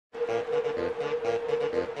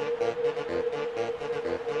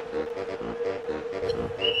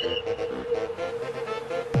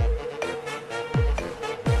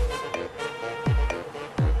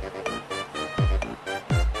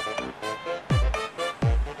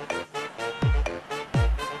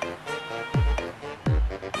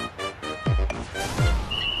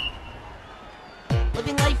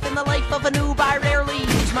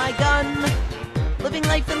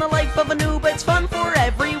Living life in the life of a noob, it's fun for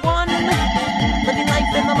everyone. Living life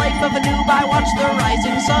in the life of a noob, I watch the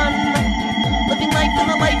rising sun. Living life in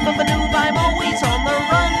the life of a noob, I'm always on the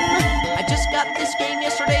run. I just got this game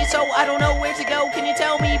yesterday, so I don't know where to go. Can you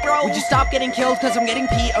tell me, bro? Would you stop getting killed cause I'm getting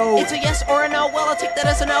PO'd? It's a yes or a no, well I'll take that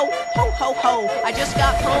as a no. Ho ho ho, I just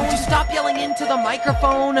got pwned. Would you stop yelling into the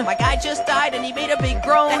microphone? My guy just died and he made a big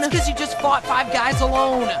groan. That's cause you just fought 5 guys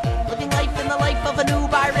alone. Living life in the life of a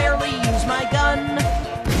noob, I rarely use my gun.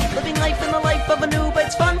 Living life in the life of a noob,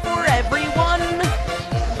 it's fun for everyone.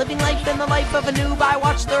 Living life in the life of a noob, I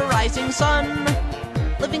watch the rising sun.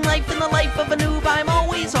 Living life in the life of a noob, I'm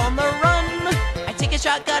always on the run. I take a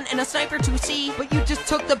shotgun and a sniper to see. But you just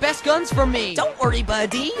took the best guns from me. Don't worry,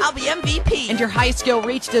 buddy, I'll be MVP. And your high skill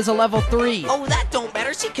reached is a level 3. Oh, that don't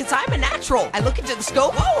matter, see, cause I'm a natural. I look into the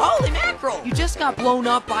scope, oh, holy mackerel. You just got blown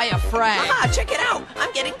up by a frag. Haha, check it out,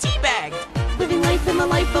 I'm getting teabagged. Living life in the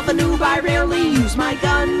life of a noob, I rarely use my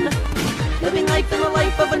gun. Living life in the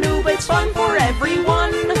life of a noob, it's fun for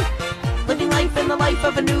everyone. Living life in the life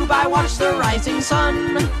of a noob, I watch the rising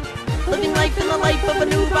sun. Living life in the life of a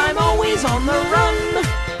noob, I'm always on the run.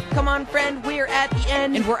 Come on, friend, we're at the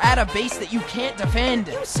end. And we're at a base that you can't defend.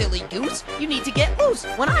 You silly goose, you need to get loose.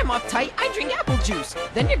 When I'm uptight, I drink apple juice.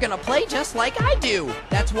 Then you're gonna play just like I do.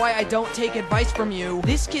 That's why I don't take advice from you.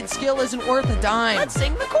 This kid's skill isn't worth a dime. Let's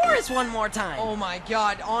sing the chorus one more time. Oh my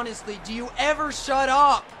god, honestly, do you ever shut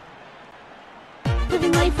up?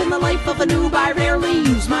 Living life in the life of a noob, I rarely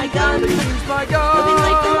use my gun. Living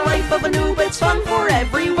life in the life of a noob, it's fun for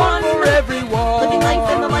everyone. Living life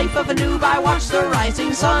in the life of a noob, I watch the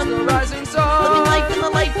rising sun. Living life in the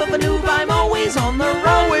life of a noob, I'm always on the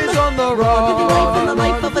run. Living life in the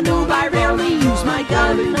life of a noob, I rarely use my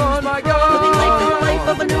gun. Living life in the life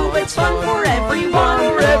of a noob, it's fun for everyone.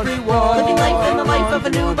 Living life in the life of a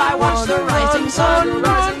noob, I watch the rising sun.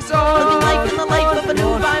 Living life in the life of a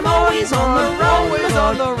noob, I'm always on the run.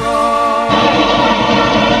 On the road.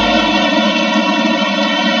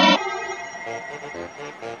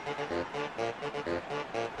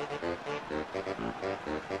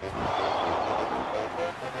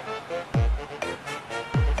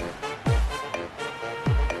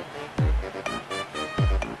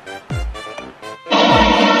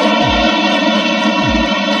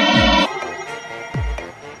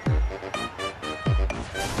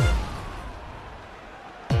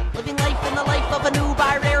 Living life in the life of a noob,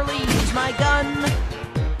 I rarely use my gun.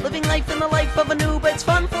 Living life in the life of a noob, it's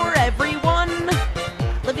fun for everyone.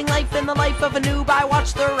 Living life in the life of a noob, I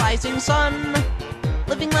watch the rising sun.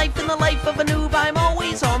 Living life in the life of a noob, I'm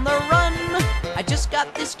always on the run. I just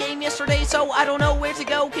got this game yesterday, so I don't know where to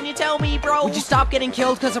go. Can you tell me, bro? Would you stop getting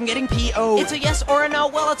killed cause I'm getting PO'd? It's a yes or a no,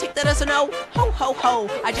 well I'll take that as a no. Ho ho ho,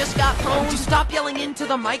 I just got pwned. Would you stop yelling into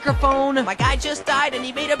the microphone? My guy just died and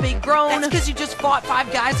he made a big groan. That's cause you just fought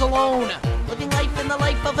 5 guys alone. Living life in the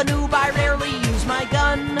life of a noob, I rarely use my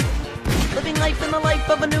gun. Living life in the life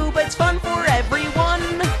of a noob, it's fun for everyone.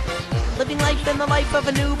 Living life in the life of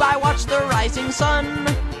a noob, I watch the rising sun.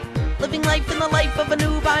 Living life in the life of a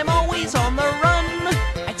noob, I'm always on the run.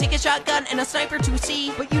 I take a shotgun and a sniper to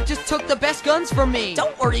see. But you just took the best guns from me.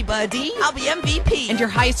 Don't worry, buddy, I'll be MVP. And your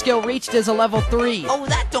high skill reached is a level 3. Oh,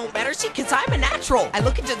 that don't matter, see, cause I'm a natural. I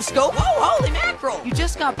look into the scope, oh, holy mackerel. You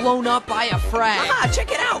just got blown up by a frag. Haha,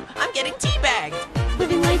 check it out, I'm getting teabagged.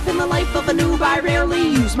 Living life in the life of a noob, I rarely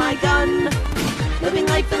use my gun. Living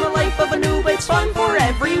life in the life of a noob, it's fun for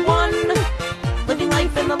everyone. Living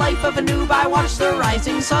life in the life of a noob, I watch the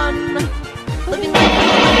rising sun. Living life in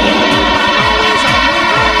the life of a noob, I'm always on the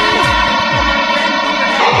run. Come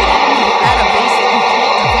on, friend, we're at a base that you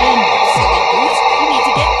can't defend. Silly goose, you need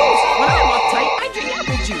to get loose. When I'm uptight, I drink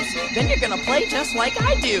apple juice. Then you're gonna play just like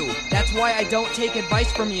I do. That's why I don't take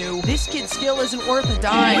advice from you. This kid's skill isn't worth a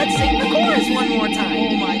dime. Let's sing the chorus one more time.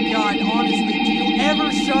 Oh my god, honestly, do you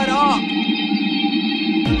ever shut up?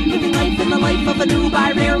 Living life in the life of a noob,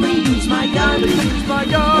 I rarely use my gun. Living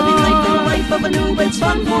life in the life of a noob, it's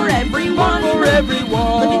fun for everyone.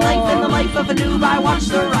 Living life in the life of a noob, I watch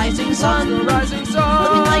the rising sun.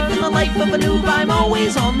 Living life in the life of a noob, I'm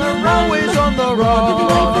always on the run. Living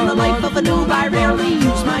life in the life of a noob, I rarely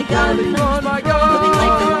use my gun. Living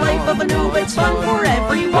life in the life of a noob, it's fun for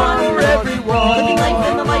everyone. Living life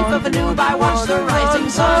in the life of a noob, I watch the rising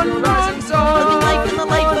sun. Living life in the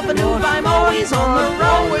life of a noob, I'm always on the run.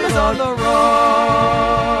 On the run.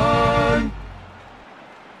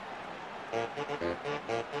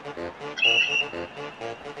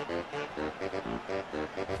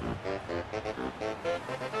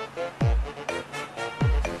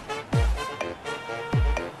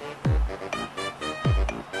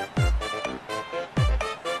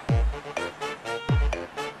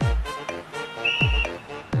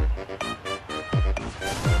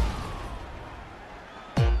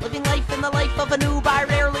 in the life of a noob, I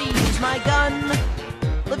rarely use my gun.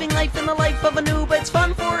 Living life in the life of a noob, it's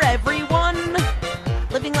fun for everyone.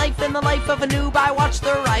 Living life in the life of a noob, I watch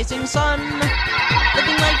the rising sun.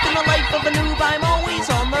 Living life in the life of a noob, I'm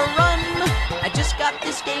always on the run. I just got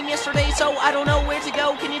this game yesterday, so I don't know where to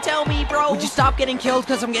go. Can you tell me, bro? Would you stop getting killed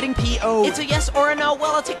cause I'm getting PO'd? It's a yes or a no,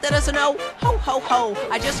 well I'll take that as a no. Ho ho ho,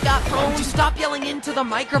 I just got thrown. Would you stop yelling into the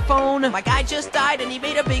microphone? My guy just died and he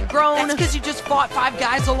made a big groan. That's cause you just fought 5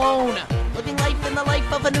 guys alone. Living life in the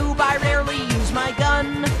life of a noob, I rarely use my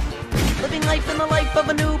gun. Living life in the life of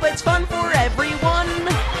a noob, it's fun for everyone.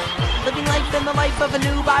 Living life in the life of a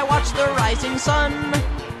noob, I watch the rising sun.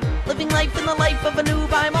 Living life in the life of a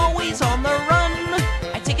noob, I'm always on the run.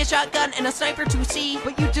 I take a shotgun and a sniper to see.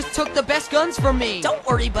 But you just took the best guns from me. Don't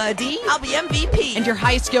worry, buddy, I'll be MVP. And your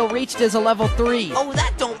highest skill reached is a level 3. Oh,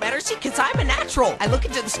 that don't matter, see, cause I'm a natural. I look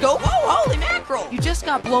into the scope, oh, holy mackerel. You just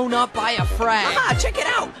got blown up by a frag. Haha, check it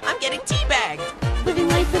out, I'm getting teabagged. Living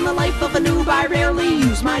life in the life of a noob, I rarely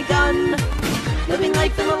use my gun. Living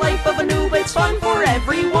life in the life of a noob, it's fun for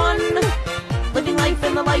everyone. Living life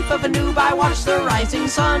in the life of a noob, I watch the rising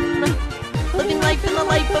sun. Living life in the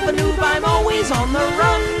life of a noob, I'm always on the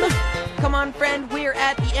run. Come on, friend, we're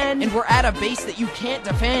at the end. And we're at a base that you can't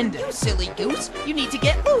defend. You silly goose, you need to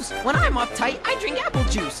get loose. When I'm uptight, I drink apple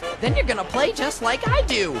juice. Then you're gonna play just like I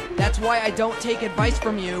do. That's why I don't take advice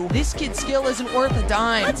from you. This kid's skill isn't worth a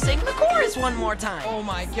dime. Let's sing the chorus one more time. Oh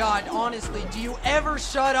my god, honestly, do you ever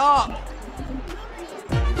shut up?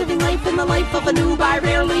 Living life in the life of a noob, I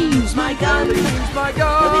rarely use my gun. Living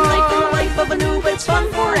life in the life of a noob, it's fun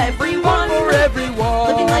for everyone.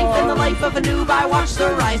 Living life in the life of a noob, I watch the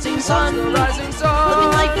rising sun. Living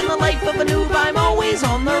life in the life of a noob, I'm always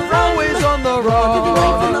on the run. Living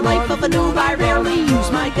life in the life of a noob, I rarely use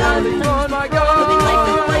my gun. Living life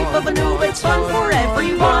in the life of a noob, it's fun for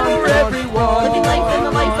everyone. Living life in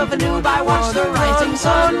the life of a noob, I watch the rising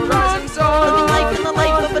sun. Living life in the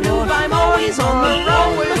life of a noob, I'm always on the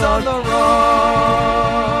run.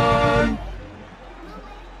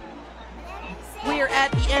 We're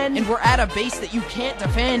at the end. And we're at a base that you can't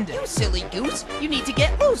defend. You silly goose, you need to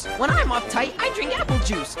get loose. When I'm uptight, I drink apple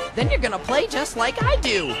juice. Then you're gonna play just like I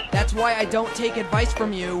do. That's why I don't take advice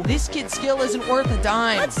from you. This kid's skill isn't worth a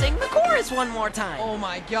dime. Let's sing the chorus one more time. Oh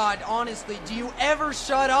my god, honestly, do you ever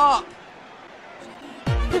shut up?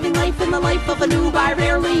 Living life in the life of a noob, I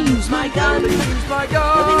rarely use my gun. Living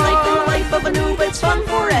life in the life of a noob, it's fun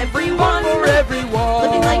for everyone.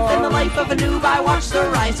 Living life in the life of a noob, I watch the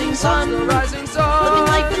rising sun. Living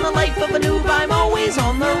life in the life of a noob, I'm always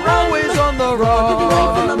on the run. Living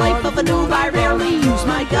life in the life of a noob, I rarely use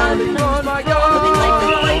my gun. Living life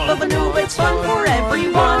in the life of a noob, it's fun for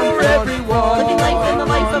everyone. Living life in the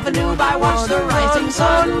life of a noob, I watch the rising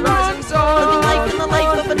sun. Living life in the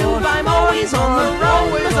life of a noob, I'm always on the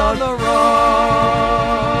run.